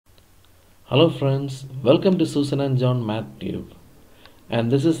Hello friends, welcome to Susan and John MathTube, and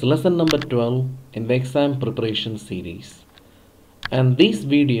this is lesson number 12 in the exam preparation series. And these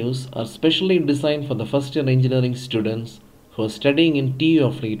videos are specially designed for the first year engineering students who are studying in TU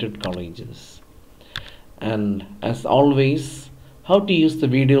affiliated colleges. And as always, how to use the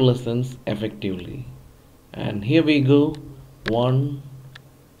video lessons effectively. And here we go, 1,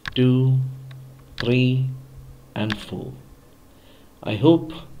 2, 3 and 4. I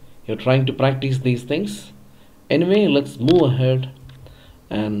hope you're trying to practice these things. Anyway, let's move ahead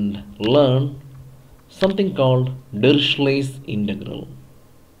and learn something called Dirichlet's integral.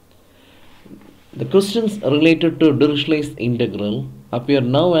 The questions related to Dirichlet's integral appear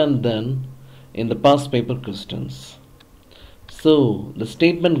now and then in the past paper questions. So the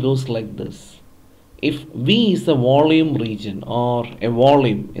statement goes like this: if V is a volume region or a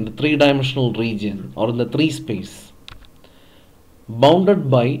volume in the three-dimensional region or in the three space bounded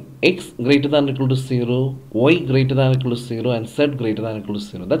by x greater than or equal to 0, y greater than or equal to 0 and z greater than or equal to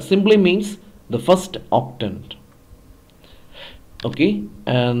 0. That simply means the first octant. Okay,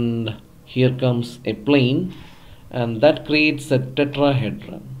 and here comes a plane and that creates a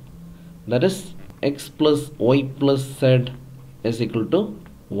tetrahedron. That is x plus y plus z is equal to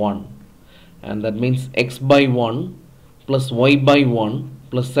 1. And that means x by 1 plus y by 1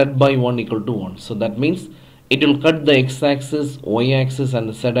 plus z by 1 equal to 1. So that means it will cut the x-axis, y-axis and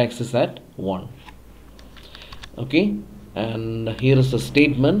the z-axis at 1. Okay, and here is a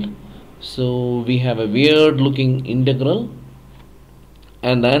statement. So we have a weird looking integral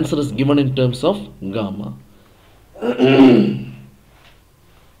and the answer is given in terms of gamma.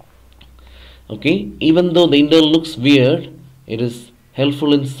 Okay, even though the integral looks weird, it is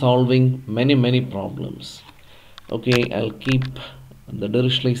helpful in solving many problems. Okay, I'll keep the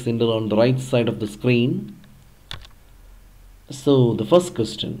Dirichlet's integral on the right side of the screen. So the first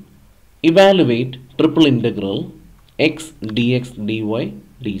question, evaluate triple integral x dx dy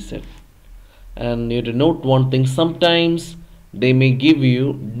dz. And you have to note one thing, sometimes they may give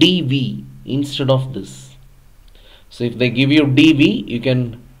you dv instead of this. So if they give you dv, you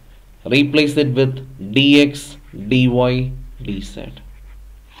can replace it with dx dy dz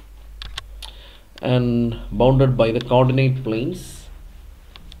and bounded by the coordinate planes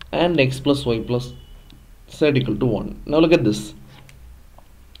and x plus y plus z equal to 1. Now look at this.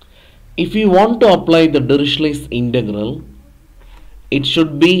 If you want to apply the Dirichlet's integral, it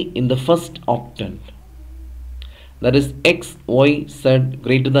should be in the first octant. That is x, y, z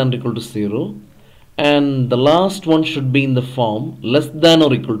greater than or equal to 0. And the last one should be in the form less than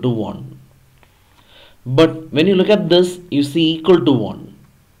or equal to 1. But when you look at this, you see equal to 1.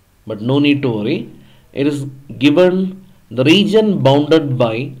 But no need to worry. It is given the region bounded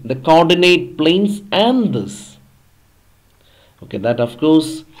by the coordinate planes and this. Okay, that of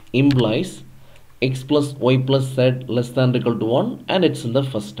course implies x plus y plus z less than or equal to 1 and it's in the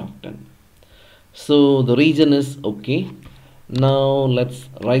first octant. So the region is okay. Now let's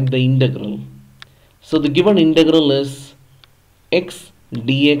write the integral. So the given integral is x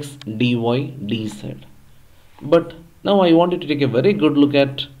dx dy dz. But now I want you to take a very good look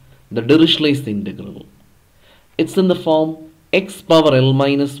at the Dirichlet's integral. It's in the form x power l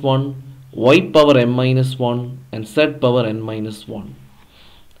minus 1, y power m minus 1 and z power n minus 1.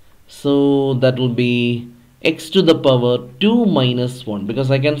 So that will be x to the power 2 minus 1, because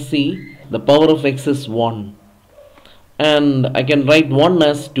I can see the power of x is 1 and I can write 1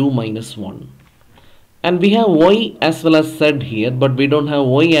 as 2 minus 1. And we have y as well as z here, but we don't have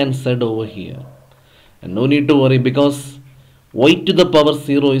y and z over here. And no need to worry because y to the power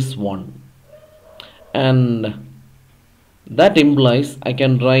 0 is 1. And that implies I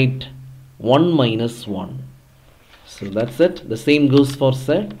can write 1 minus 1. So that's it. The same goes for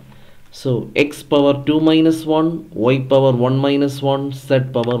z. So x power 2 minus 1, y power 1 minus 1, z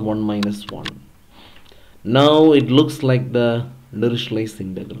power 1 minus 1. Now it looks like the Dirichlet's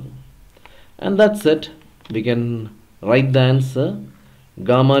integral. And that's it. We can write the answer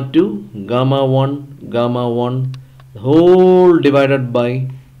gamma 2, gamma 1, gamma 1, the whole divided by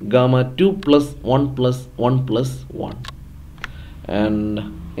gamma 2 plus 1 plus 1 plus 1.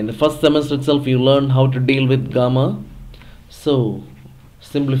 And in the first semester itself you learn how to deal with gamma. So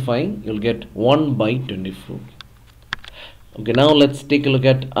simplifying, you'll get 1 by 24. Okay, now let's take a look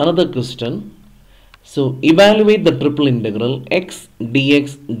at another question. So evaluate the triple integral x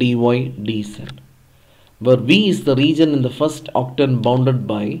dx dy dz, where V is the region in the first octant bounded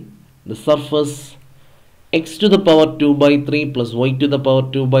by the surface x to the power 2 by 3 plus y to the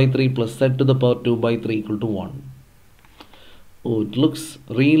power 2 by 3 plus z to the power 2 by 3 equal to 1. Oh, it looks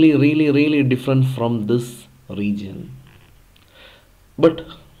really different from this region. But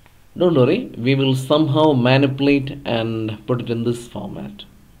Don't worry, we will somehow manipulate and put it in this format.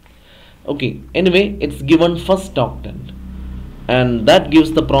 Okay, anyway, it's given first octant, and that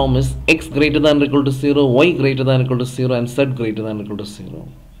gives the promise x greater than or equal to 0, y greater than or equal to 0, and z greater than or equal to 0.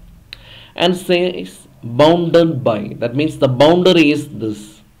 And says bounded by, that means the boundary is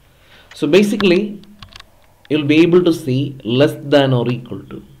this. So basically, you'll be able to see less than or equal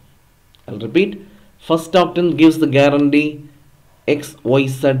to. I'll repeat, first octant gives the guarantee x, y,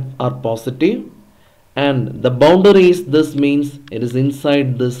 z are positive, and the boundary is this, means it is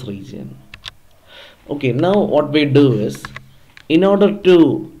inside this region. Okay, now what we do is, in order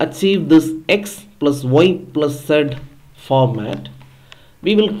to achieve this x plus y plus z format,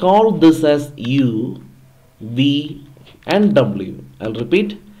 we will call this as u, v and w. I'll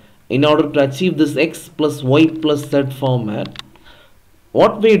repeat, in order to achieve this x plus y plus z format,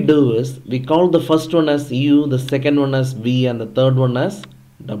 what we do is, we call the first one as u, the second one as v, and the third one as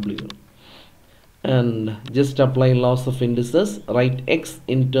w. And just apply laws of indices, write x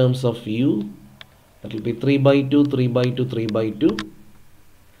in terms of u, that will be 3 by 2, 3 by 2, 3 by 2,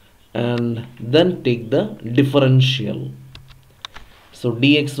 and then take the differential. So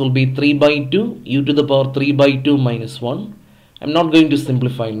dx will be 3 by 2, u to the power 3 by 2 minus 1. I'm not going to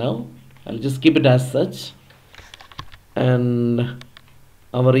simplify now, I'll just keep it as such. And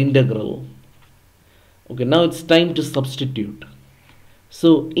our integral. Okay, now it's time to substitute.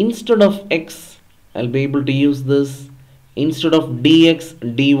 So instead of x, I'll be able to use this. Instead of dx,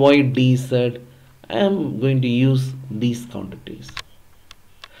 dy, dz, I am going to use these quantities.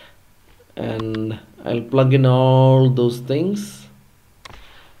 And I'll plug in all those things.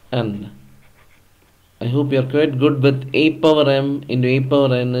 And I hope you're quite good with a power m into a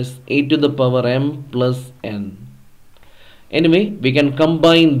power n is a to the power m plus n. Anyway, we can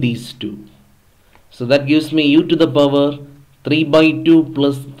combine these two. So that gives me u to the power 3 by 2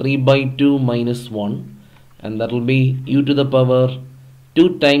 plus 3 by 2 minus 1. And that will be u to the power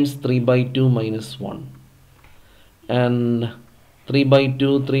 2 times 3 by 2 minus 1. And 3 by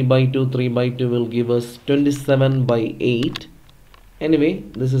 2, 3 by 2, 3 by 2 will give us 27 by 8. Anyway,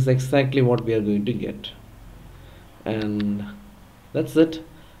 this is exactly what we are going to get. And that's it.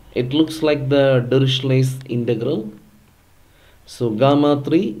 It looks like the Dirichlet's integral. So gamma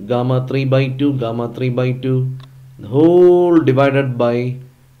 3 by 2, gamma 3 by 2, the whole divided by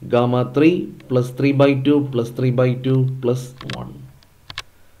gamma 3 plus 3 by 2 plus 3 by 2 plus 1.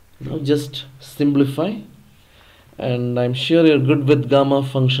 Now just simplify, and I'm sure you're good with gamma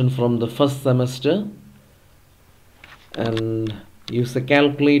function from the first semester, and use a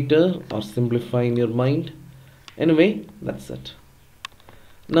calculator or simplify in your mind. Anyway, that's it.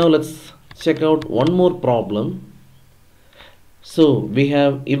 Now let's check out one more problem. So we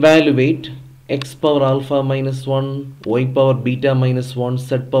have evaluate x power alpha minus 1, y power beta minus 1,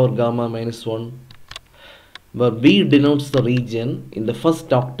 z power gamma minus 1, where v denotes the region in the first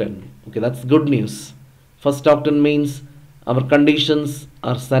octant. Okay, that's good news. First octant means our conditions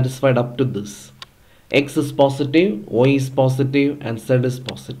are satisfied up to this. X is positive, y is positive, and z is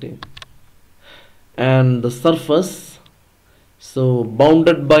positive. And the surface, so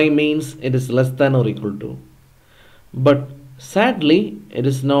bounded by means it is less than or equal to. But sadly, it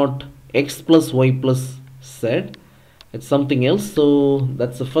is not x plus y plus z, it's something else. So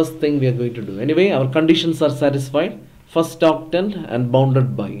that's the first thing we are going to do. Anyway, our conditions are satisfied, first octant and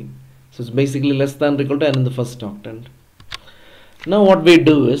bounded by. So it's basically less than or equal to and in the first octant. Now what we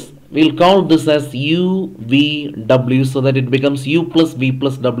do is, we'll call this as u, v, w, so that it becomes u plus v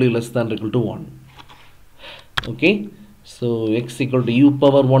plus w less than or equal to 1. Okay, so x equal to u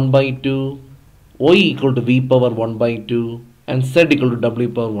power 1 by 2, y equal to v power 1 by 2, and z equal to w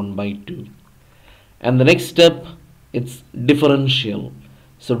power 1 by 2. And the next step, it's differential.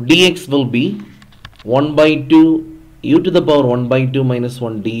 So dx will be 1 by 2 u to the power 1 by 2 minus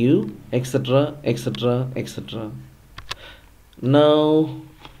 1 du, etc, etc, etc. Now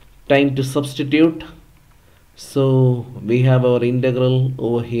time to substitute. So we have our integral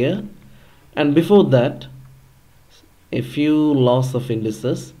over here, and before that a few laws of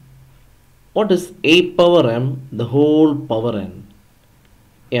indices. What is a power m, the whole power n?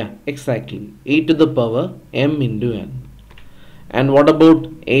 Yeah, exactly, a to the power m into n. And what about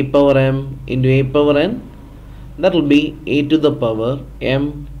a power m into a power n? That will be a to the power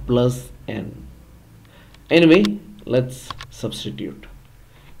m plus n. Anyway, let's substitute.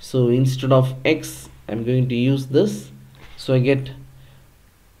 So instead of x, I'm going to use this. So I get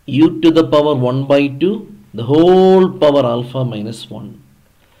u to the power 1 by 2, the whole power alpha minus 1.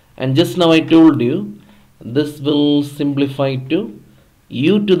 And just now I told you, this will simplify to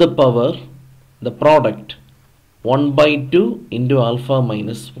u to the power, the product, 1 by 2 into alpha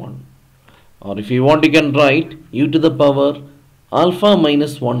minus 1. or if you want you can write u to the power alpha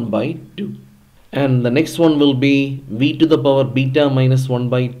minus 1 by 2. And the next one will be v to the power beta minus 1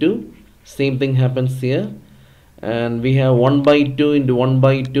 by 2. Same thing happens here, and we have 1 by 2 into 1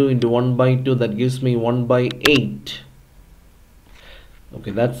 by 2 into 1 by 2, that gives me 1 by 8.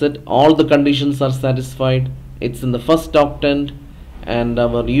 Okay, that's it. All the conditions are satisfied. It's in the first octant, and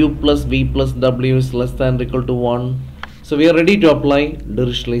our u plus v plus w is less than or equal to 1. So we are ready to apply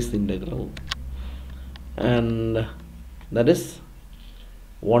Dirichlet's integral, and that is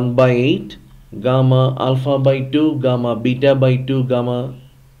 1 by 8 gamma alpha by 2 gamma beta by 2 gamma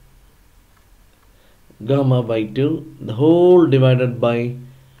by 2, the whole divided by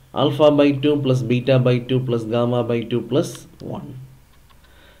alpha by 2 plus beta by 2 plus gamma by 2 plus 1.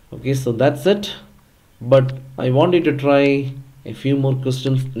 Okay, so that's it. But I want you to try a few more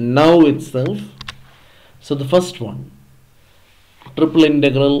questions now itself. So the first one, triple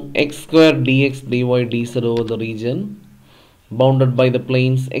integral x square dx dy dz over the region bounded by the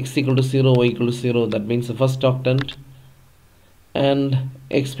planes x equal to 0, y equal to 0, that means the first octant, and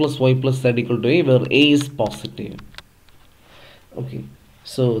x plus y plus z equal to a, where a is positive. Okay,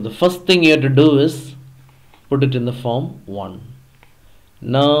 so the first thing you have to do is put it in the form 1.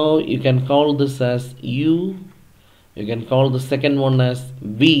 Now you can call this as u, you can call the second one as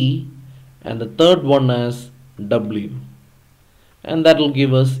v, and the third one as w, and that will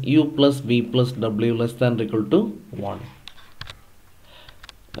give us u plus v plus w less than or equal to 1.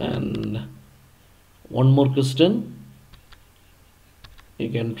 And one more question, you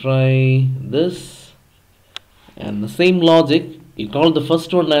can try this, and the same logic, you call the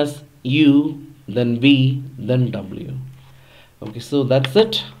first one as u, then v, then w. Okay, so that's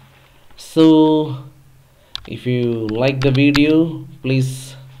it. So if you like the video,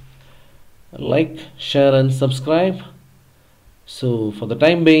 please like, share and subscribe. So for the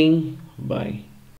time being, bye.